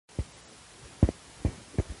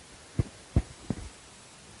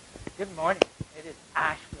Good morning. It is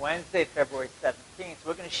Ash Wednesday, February 17th. So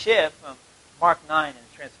we're going to shift from Mark 9 and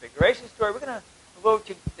the Transfiguration story. We're going to move over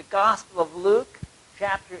to the Gospel of Luke,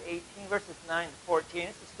 chapter 18, verses 9 to 14.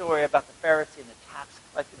 It's a story about the Pharisee and the tax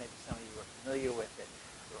collector. Maybe some of you are familiar with it.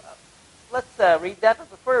 Let's read that. But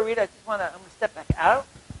before I read it, I'm going to step back out.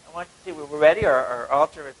 I want you to see we're ready. Our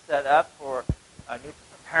altar is set up for new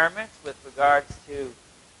preparements with regards to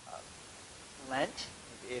Lent.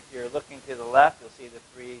 If you're looking to the left, you'll see the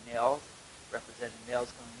three nails, representing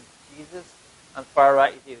nails going into Jesus. On the far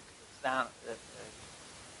right, you see the crown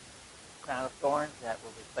of thorns that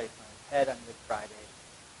will be placed on his head on Good Friday.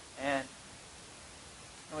 And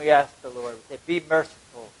we ask the Lord, we say, be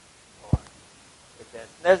merciful, Lord, with this.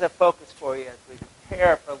 And there's a focus for you as we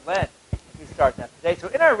prepare for Lent, as we start that today. So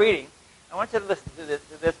in our reading, I want you to listen to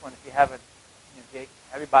this one if you haven't,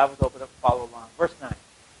 have your Bibles open up and follow along. Verse 9.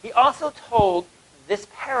 He also told this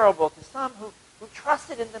parable to some who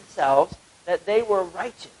trusted in themselves that they were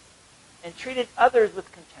righteous and treated others with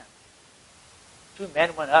contempt. Two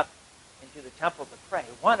men went up into the temple to pray,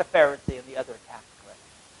 one a Pharisee and the other a tax collector.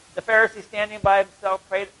 The Pharisee, standing by himself,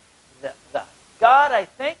 prayed thus, God, I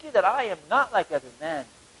thank you that I am not like other men,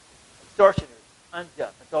 extortioners,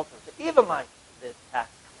 unjust, adulterers, or even like this tax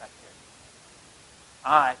collector.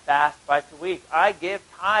 I fast twice a week. I give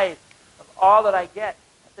tithes of all that I get.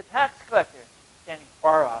 But the tax collector, standing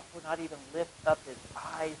far off, would not even lift up his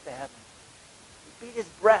eyes to heaven. He beat his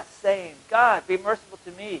breast, saying, God, be merciful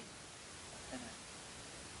to me, a sinner.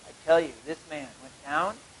 I tell you, this man went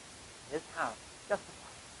down to his house justified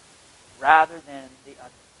rather than the other.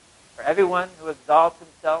 For everyone who exalts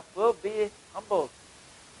himself will be humbled.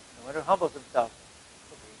 And the one who humbles himself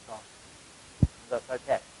will be exalted. That's our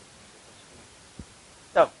text.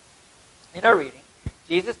 So, in our reading,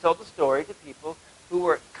 Jesus told the story to people who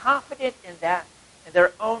were confident in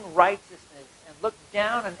their own righteousness and looked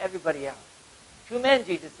down on everybody else. Two men,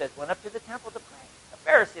 Jesus says, went up to the temple to pray, a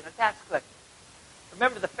Pharisee and a tax collector.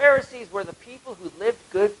 Remember, the Pharisees were the people who lived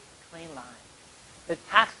good, clean lives. The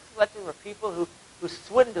tax collectors were people who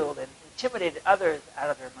swindled and intimidated others out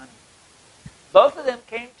of their money. Both of them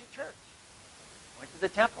came to church, went to the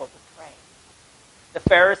temple to pray. The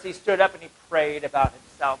Pharisee stood up and he prayed about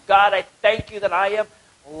himself. God, I thank you that I am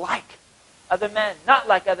like other men, not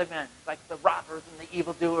like other men, like the robbers and the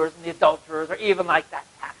evildoers and the adulterers, or even like that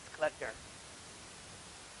tax collector.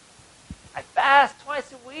 I fast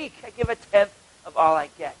twice a week. I give a tenth of all I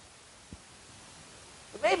get.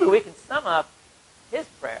 But maybe we can sum up his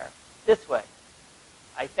prayer this way.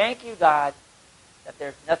 I thank you, God, that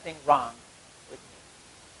there's nothing wrong with me.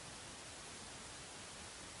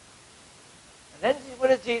 And then what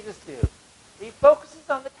does Jesus do? He focuses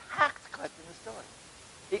on the tax collector in the story.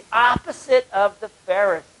 The opposite of the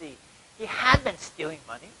Pharisee. He had been stealing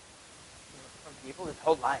money from people his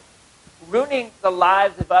whole life, ruining the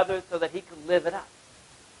lives of others so that he could live it up.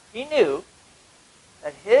 He knew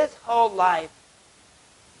that his whole life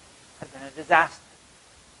had been a disaster,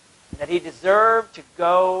 and that he deserved to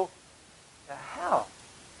go to hell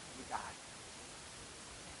when he died.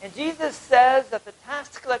 And Jesus says that the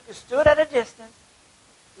tax collector stood at a distance.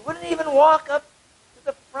 He wouldn't even walk up to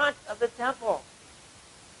the front of the temple.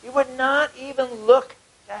 He would not even look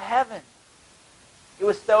to heaven. He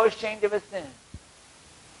was so ashamed of his sin.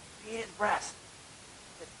 He beat his breast.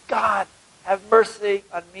 He said, God, have mercy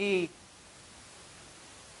on me,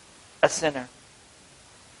 a sinner.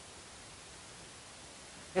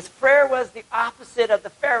 His prayer was the opposite of the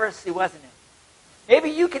Pharisee, wasn't it? Maybe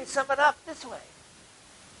you can sum it up this way.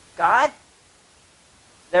 God,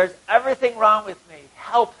 there's everything wrong with me.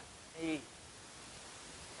 Help me.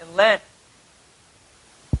 In Lent,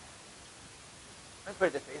 let me put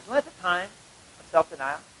it this way. Isn't Lent a time of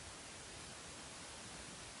self-denial?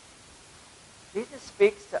 Jesus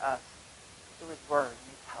speaks to us through his word. And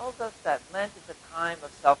he tells us that Lent is a time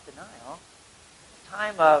of self-denial, a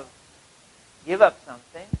time of give up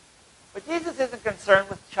something. But Jesus isn't concerned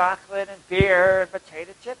with chocolate and beer and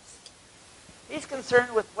potato chips. He's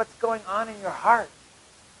concerned with what's going on in your heart.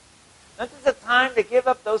 Lent is a time to give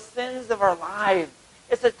up those sins of our lives.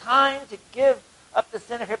 It's a time to give up the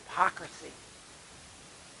sin of hypocrisy.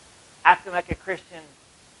 Acting like a Christian on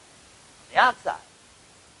the outside,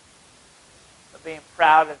 but being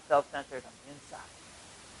proud and self-centered on the inside.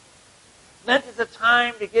 Lent is a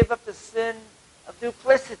time to give up the sin of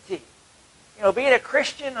duplicity. Being a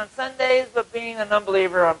Christian on Sundays, but being an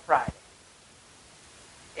unbeliever on Friday.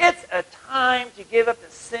 It's a time to give up the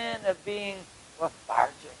sin of being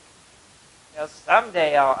lethargic.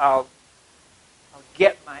 Someday I'll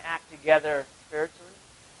get my act together spiritually.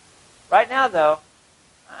 Right now, though,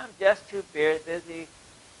 I'm just too busy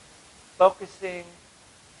focusing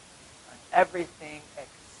everything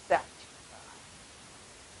except God.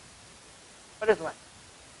 What is Lent?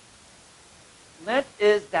 Lent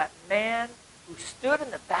is that man who stood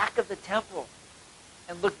in the back of the temple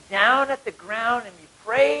and looked down at the ground and he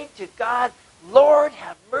prayed to God, Lord,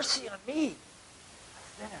 have mercy on me,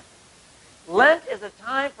 a sinner. Lent is a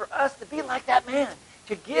time for us to be like that man,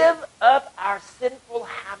 to give up our sinful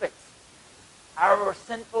habits, our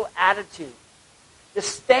sinful attitude, to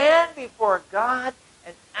stand before God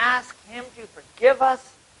and ask him to forgive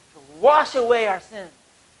us, to wash away our sins,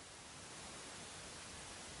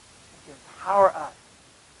 and to empower us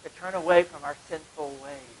to turn away from our sinful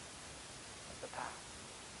ways of the past,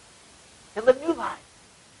 to live new lives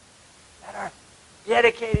that are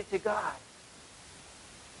dedicated to God.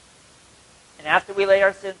 And after we lay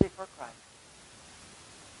our sins before Christ,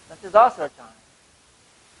 this is also a time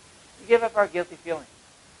to give up our guilty feelings.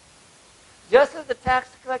 Just as the tax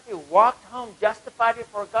collector walked home justified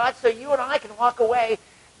before God, so you and I can walk away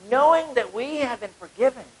knowing that we have been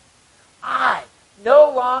forgiven. I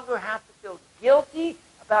no longer have to feel guilty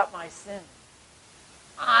about my sins.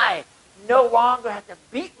 I no longer have to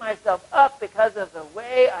beat myself up because of the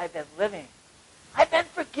way I've been living. I've been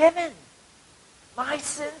forgiven. My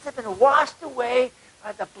sins have been washed away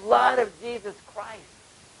by the blood of Jesus Christ.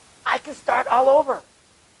 I can start all over.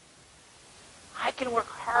 I can work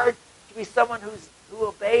hard to be someone who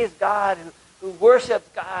obeys God, who worships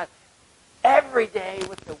God every day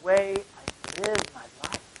with the way I live my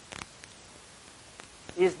life.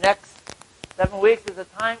 These next 7 weeks is a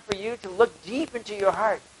time for you to look deep into your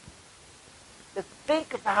heart, to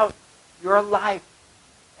think about your life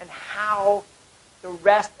and how the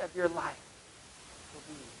rest of your life will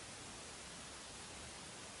be.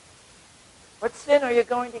 What sin are you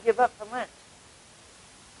going to give up for Lent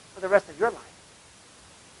for the rest of your life?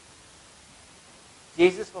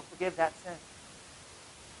 Jesus will forgive that sin.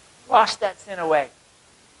 Wash that sin away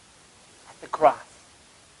at the cross.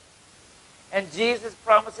 And Jesus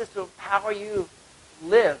promises to empower you to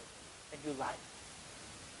live a new life.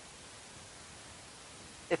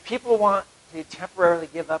 If people want to temporarily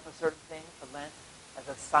give up a certain thing for Lent as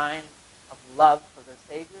a sign of love for their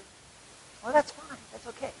Savior, well, that's fine. That's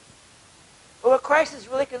okay. But what Christ is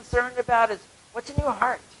really concerned about is what's in your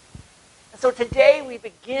heart. And so today we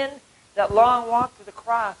begin that long walk to the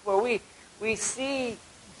cross where we see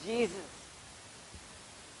Jesus.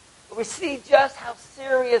 Where we see just how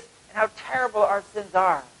serious and how terrible our sins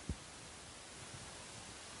are.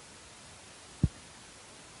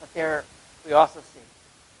 But there we also see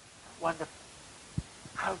how wonderful,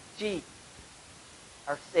 how deep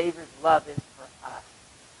our Savior's love is for us,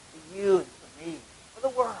 for you and for me, for the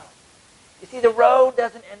world. You see, the road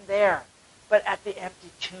doesn't end there, but at the empty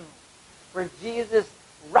tomb, where Jesus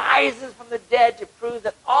rises from the dead to prove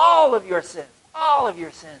that all of your sins have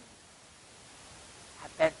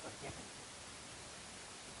been forgiven.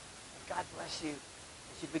 And God bless you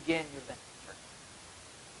as you begin your Lenten journey.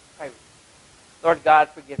 Pray with me. Lord God,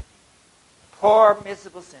 forgive me, poor,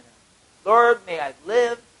 miserable sinner. Lord, may I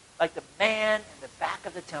live like the man in the back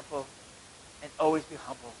of the temple and always be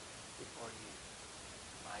humble before you,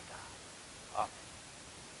 my God. Amen.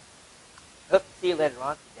 Hope to see you later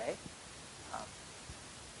on today.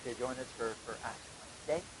 To join us for Ash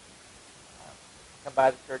Wednesday. Come by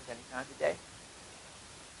the church anytime today.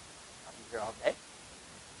 I'll be here all day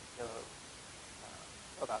till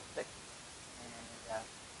about 6. And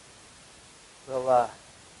we'll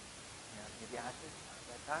give you ashes at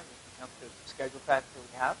that time. You can come to the schedule times that we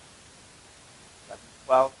have. 11,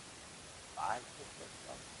 12, 5, 6,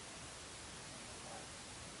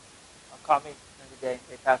 12. Call me during the day and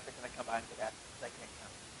say, Pastor, can I come by and get ashes? I can't come.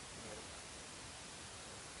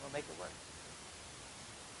 We'll make it work.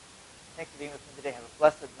 Thanks for being with me today. Have a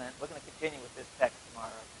blessed Lent. We're going to continue with this text tomorrow.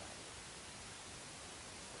 We'll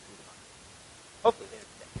see you tomorrow. Hopefully later.